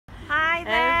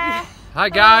Hi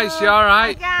guys, you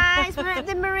alright? Hi guys, we're at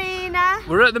the marina.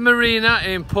 We're at the marina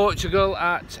in Portugal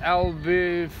at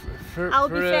Albufeira.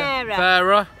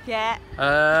 Yeah.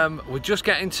 We're just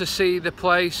getting to see the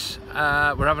place.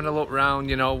 We're having a look round,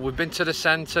 you know. We've been to the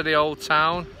centre, the old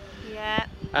town. Yeah.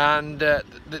 And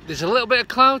there's a little bit of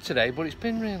cloud today, but it's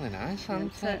been really nice,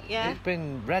 hasn't it? Yeah. It's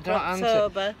been red hot, hasn't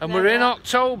October. And we're in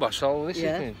October, so this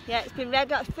has been... Yeah, it's been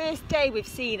red hot. First day we've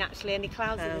seen actually any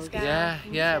clouds in the sky.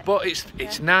 Yeah, but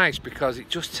it's nice because it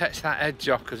just takes that edge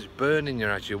off because it's burning you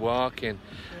as you're walking.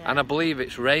 Yeah. And I believe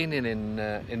it's raining in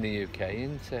the UK,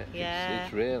 isn't it? Yeah.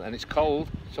 It's real, and it's cold.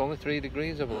 It's only 3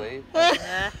 degrees, I believe.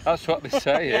 Yeah. That's what they're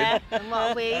saying. Yeah, and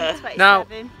what are we? 27. Now,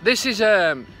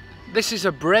 this is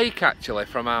a break actually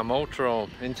from our motorhome,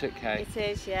 isn't it, Kate? It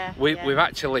is, yeah. We've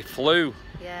actually flew.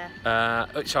 Yeah.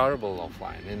 It's horrible though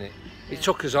flying, isn't it? Yeah. It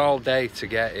took us all day to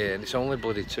get here, and it's only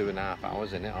bloody 2.5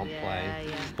 hours in it on plane.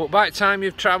 Yeah. But by the time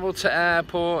you've travelled to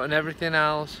airport and everything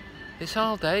else, it's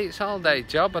all day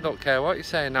job. I don't care what you're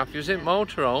saying. Now if you was in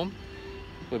motorhome,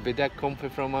 we'd be dead comfy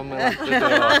from when we left the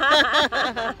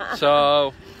door.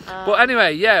 So, but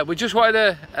anyway, yeah, we just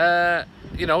wanted to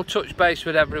you know, touch base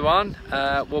with everyone.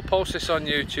 We'll post this on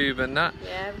YouTube and that.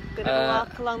 Yeah, we're going to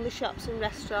walk along the shops and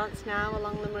restaurants now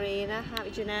along the marina, aren't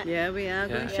we, Jeanette? Yeah, we are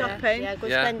going shopping. Yeah,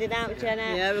 spending out,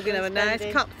 Jeanette. Yeah, we're going to have a nice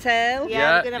cocktail.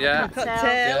 Yeah, we're going to have a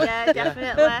cocktail. Yeah,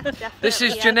 definitely. This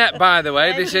is Jeanette, by the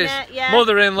way. This is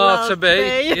mother-in-law to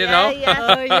be, you know.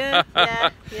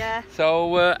 Yeah.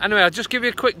 So anyway, I'll just give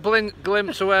you a quick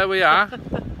glimpse of where we are,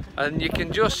 and you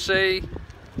can just see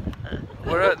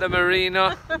we're at the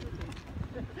marina.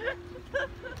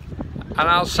 And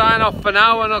I'll sign off for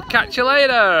now and I'll catch you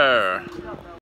later.